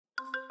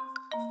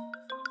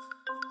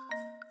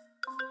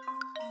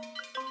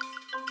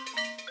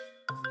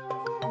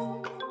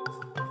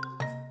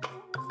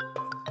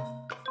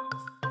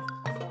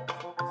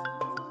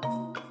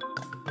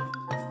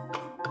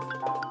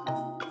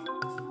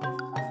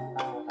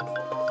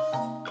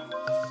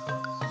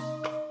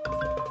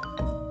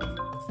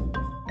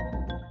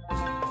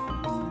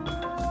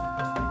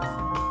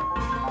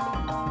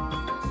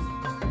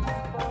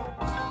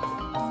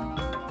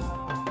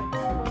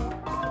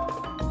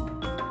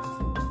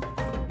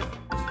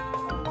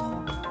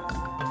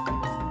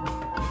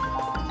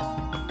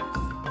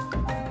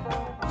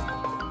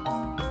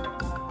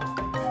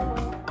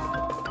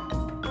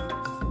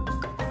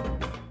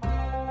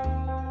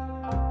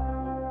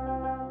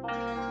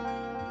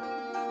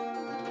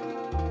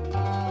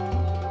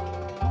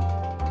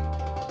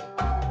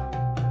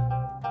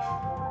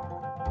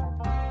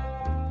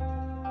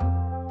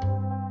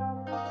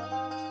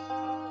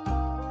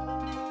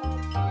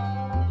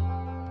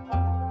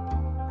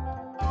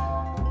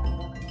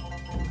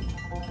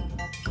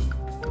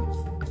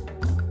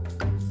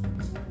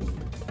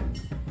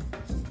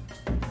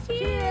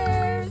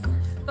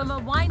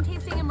From a wine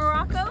tasting in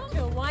Morocco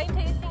to a wine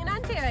tasting in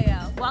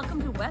Ontario.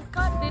 Welcome to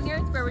Westcott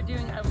Vineyards, where we're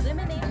doing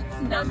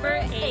Elimination number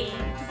 8.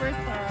 We're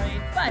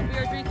sorry. But we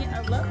are drinking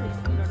a lovely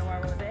Pinot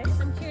Noir Rosé.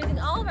 I'm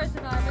cheersing all of our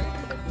survivors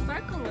with a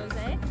sparkling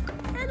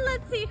rosé. And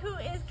let's see who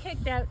is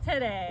kicked out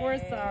today. We're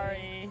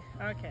sorry.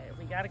 Okay,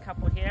 we got a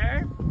couple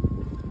here.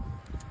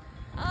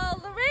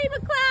 Oh,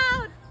 Lorraine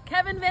McLeod,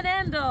 Kevin Van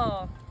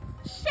Andel,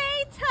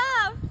 Shay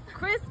Tuff,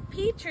 Chris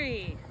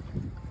Petrie,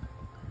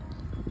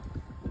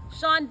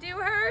 Sean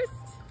Dewhurst,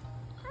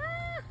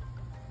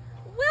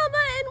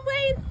 Wilma and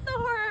Wayne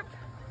Thorpe,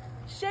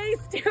 Shay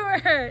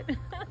Stewart,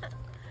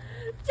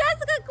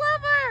 Jessica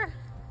Glover.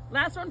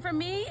 Last one from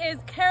me is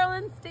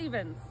Carolyn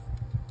Stevens.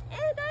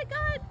 And I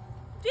got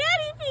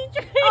Danny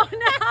Petrie. Oh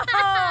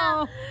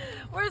no!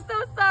 We're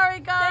so sorry,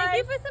 guys. Thank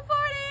you for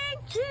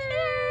supporting.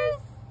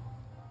 Cheers.